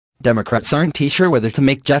Democrats aren't sure whether to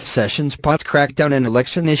make Jeff Sessions' pot crackdown an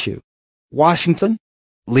election issue. Washington?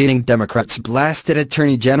 Leading Democrats blasted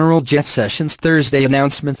Attorney General Jeff Sessions' Thursday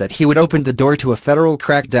announcement that he would open the door to a federal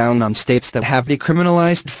crackdown on states that have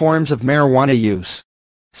decriminalized forms of marijuana use.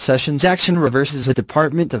 Sessions' action reverses a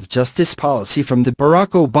Department of Justice policy from the Barack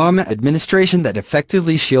Obama administration that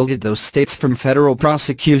effectively shielded those states from federal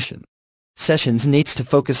prosecution. Sessions needs to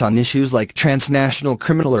focus on issues like transnational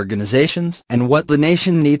criminal organizations and what the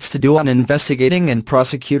nation needs to do on investigating and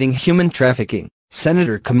prosecuting human trafficking,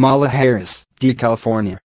 Senator Kamala Harris,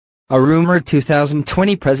 D-California, a rumored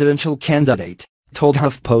 2020 presidential candidate, told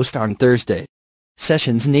HuffPost on Thursday.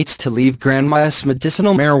 Sessions needs to leave grandma's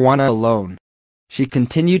medicinal marijuana alone. She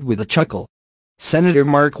continued with a chuckle. Senator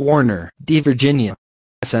Mark Warner, D. Virginia,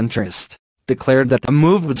 a centrist, declared that the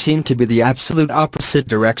move would seem to be the absolute opposite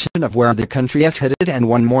direction of where the country is headed, and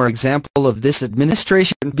one more example of this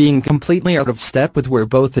administration being completely out of step with where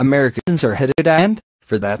both Americans are headed and,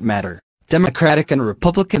 for that matter, Democratic and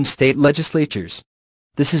Republican state legislatures.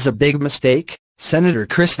 This is a big mistake, Senator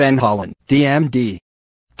Chris Van Hollen, DMD,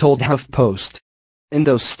 told HuffPost. In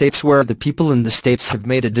those states where the people in the states have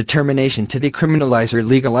made a determination to decriminalize or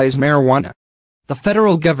legalize marijuana, the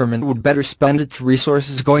federal government would better spend its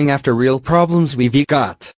resources going after real problems we've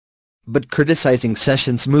got. But criticizing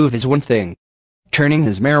Sessions' move is one thing. Turning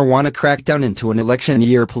his marijuana crackdown into an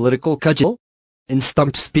election-year political cudgel? In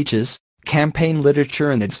stump speeches, campaign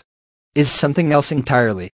literature and ads, is something else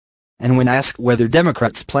entirely. And when asked whether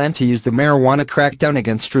Democrats plan to use the marijuana crackdown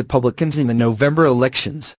against Republicans in the November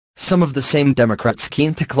elections, some of the same Democrats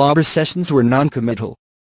keen to clobber Sessions were non-committal.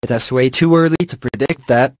 It's way too early to predict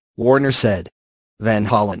that, Warner said. Van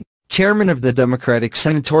Hollen, chairman of the Democratic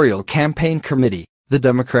Senatorial Campaign Committee, the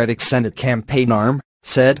Democratic Senate campaign arm,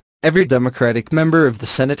 said, every Democratic member of the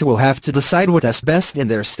Senate will have to decide what's best in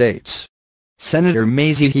their states. Senator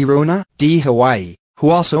Mazie Hirono, D. Hawaii, who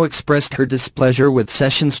also expressed her displeasure with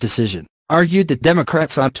Sessions' decision, argued that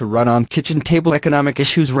Democrats ought to run on kitchen-table economic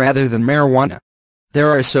issues rather than marijuana. There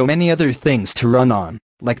are so many other things to run on,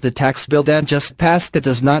 like the tax bill that just passed that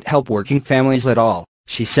does not help working families at all,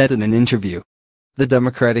 she said in an interview. The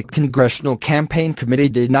Democratic Congressional Campaign Committee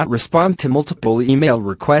did not respond to multiple email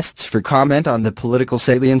requests for comment on the political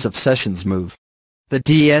salience of Sessions' move. The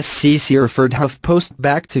DSCC referred HuffPost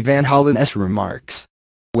back to Van Hollen's remarks.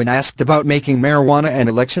 When asked about making marijuana an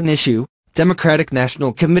election issue, Democratic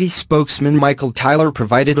National Committee spokesman Michael Tyler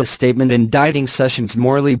provided a statement indicting Sessions'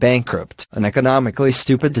 morally bankrupt and economically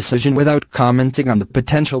stupid decision without commenting on the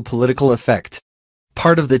potential political effect.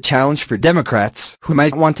 Part of the challenge for Democrats who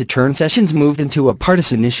might want to turn Sessions' move into a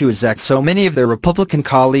partisan issue is that so many of their Republican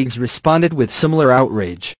colleagues responded with similar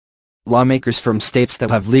outrage. Lawmakers from states that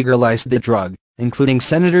have legalized the drug, including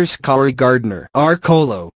Senators Cory Gardner, R.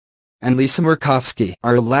 Colo, and Lisa Murkowski,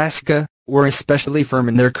 R. Alaska, were especially firm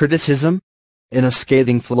in their criticism. In a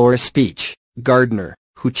scathing floor speech, Gardner,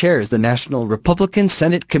 who chairs the National Republican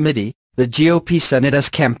Senate Committee, the GOP Senate's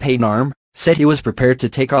campaign arm, said he was prepared to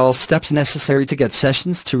take all steps necessary to get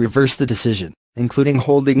Sessions to reverse the decision, including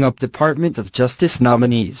holding up Department of Justice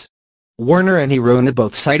nominees. Warner and Hirono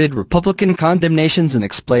both cited Republican condemnations in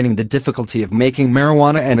explaining the difficulty of making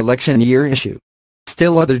marijuana an election-year issue.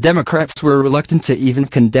 Still, other Democrats were reluctant to even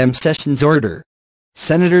condemn Sessions' order.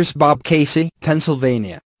 Senators Bob Casey,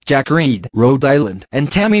 Pennsylvania, Jack Reed, Rhode Island, and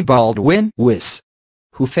Tammy Baldwin, WIS,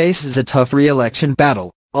 who faces a tough re-election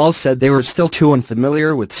battle, all said they were still too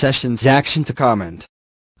unfamiliar with Sessions' action to comment.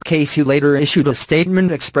 Casey later issued a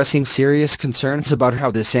statement expressing serious concerns about how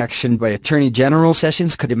this action by Attorney General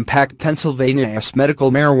Sessions could impact Pennsylvania's medical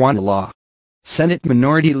marijuana law. Senate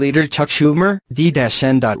Minority Leader Chuck Schumer,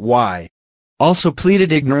 D-N.Y., also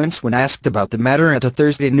pleaded ignorance when asked about the matter at a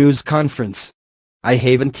Thursday news conference. I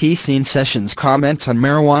haven't seen Sessions' comments on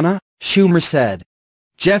marijuana, Schumer said.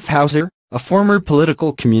 Jeff Hauser, a former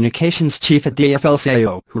political communications chief at the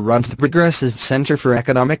AFL-CIO who runs the Progressive Center for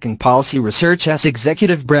Economic and Policy Research's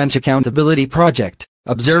Executive Branch Accountability Project,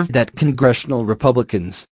 observed that congressional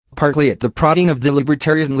Republicans, partly at the prodding of the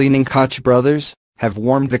libertarian-leaning Koch brothers, have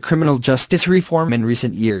warmed to criminal justice reform in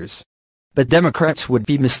recent years. But Democrats would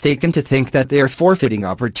be mistaken to think that they are forfeiting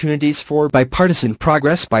opportunities for bipartisan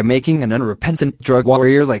progress by making an unrepentant drug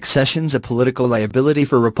warrior like Sessions a political liability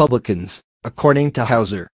for Republicans, according to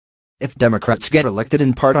Hauser. If Democrats get elected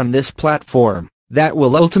in part on this platform, that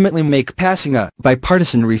will ultimately make passing a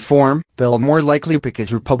bipartisan reform bill more likely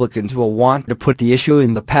because Republicans will want to put the issue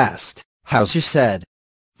in the past, Hauser said.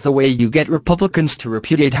 The way you get Republicans to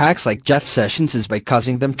repudiate hacks like Jeff Sessions is by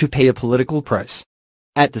causing them to pay a political price.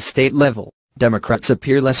 At the state level, Democrats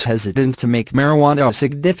appear less hesitant to make marijuana a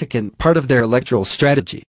significant part of their electoral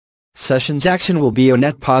strategy. Sessions' action will be a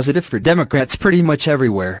net positive for Democrats pretty much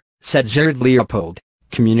everywhere, said Jared Leopold,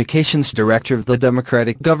 communications director of the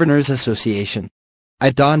Democratic Governors Association. I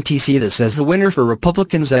don't see this as a winner for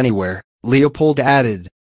Republicans anywhere, Leopold added.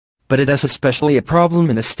 But it is especially a problem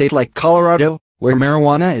in a state like Colorado, where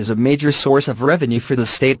marijuana is a major source of revenue for the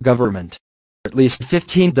state government. At least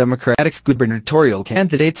 15 Democratic gubernatorial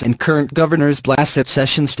candidates and current governors blasted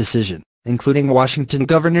Sessions' decision, including Washington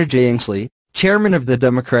Governor Jay Inslee, chairman of the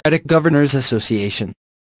Democratic Governors Association.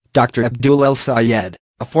 Dr. Abdul El-Sayed,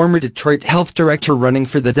 a former Detroit health director running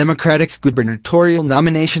for the Democratic gubernatorial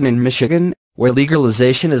nomination in Michigan, where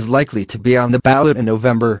legalization is likely to be on the ballot in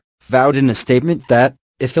November, vowed in a statement that,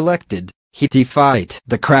 if elected, he'd fight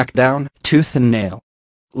the crackdown tooth and nail.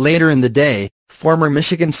 Later in the day, former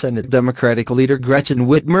Michigan Senate Democratic leader Gretchen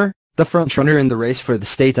Whitmer, the frontrunner in the race for the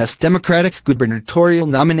state's Democratic gubernatorial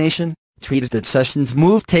nomination, tweeted that Sessions'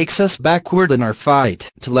 move takes us backward in our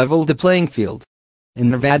fight to level the playing field.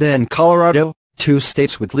 In Nevada and Colorado, two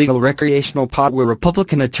states with legal recreational pot where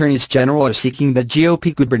Republican attorneys general are seeking the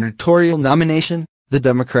GOP gubernatorial nomination, the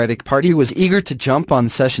Democratic Party was eager to jump on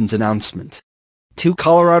Sessions' announcement. Two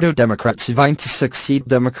Colorado Democrats vying to succeed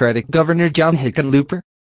Democratic Governor John Hickenlooper,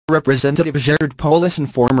 Representative Jared Polis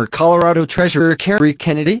and former Colorado Treasurer Kerry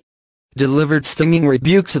Kennedy, delivered stinging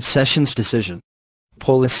rebukes of Sessions' decision.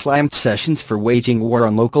 Polis slammed Sessions for waging war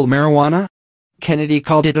on local marijuana. Kennedy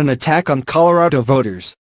called it an attack on Colorado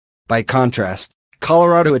voters. By contrast,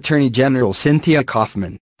 Colorado Attorney General Cynthia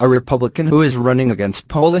Kaufman, a Republican who is running against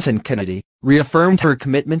Polis and Kennedy, reaffirmed her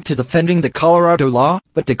commitment to defending the Colorado law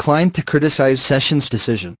but declined to criticize Sessions'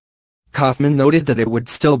 decision. Kaufman noted that it would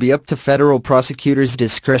still be up to federal prosecutors'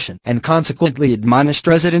 discretion and consequently admonished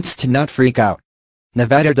residents to not freak out.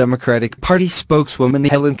 Nevada Democratic Party spokeswoman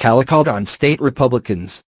Helen Keller called on state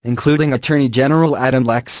Republicans, including Attorney General Adam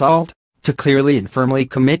Laxalt, to clearly and firmly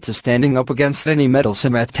commit to standing up against any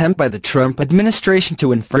meddlesome attempt by the Trump administration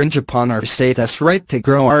to infringe upon our state's right to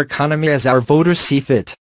grow our economy as our voters see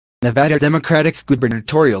fit. Nevada Democratic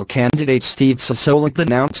gubernatorial candidate Steve Sisolak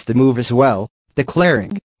announced the move as well,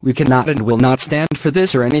 declaring, "We cannot and will not stand for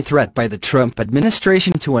this or any threat by the Trump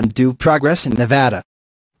administration to undo progress in Nevada."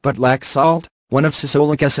 But Laxalt, one of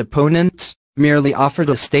Sisolak's opponents, merely offered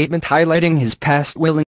a statement highlighting his past willingness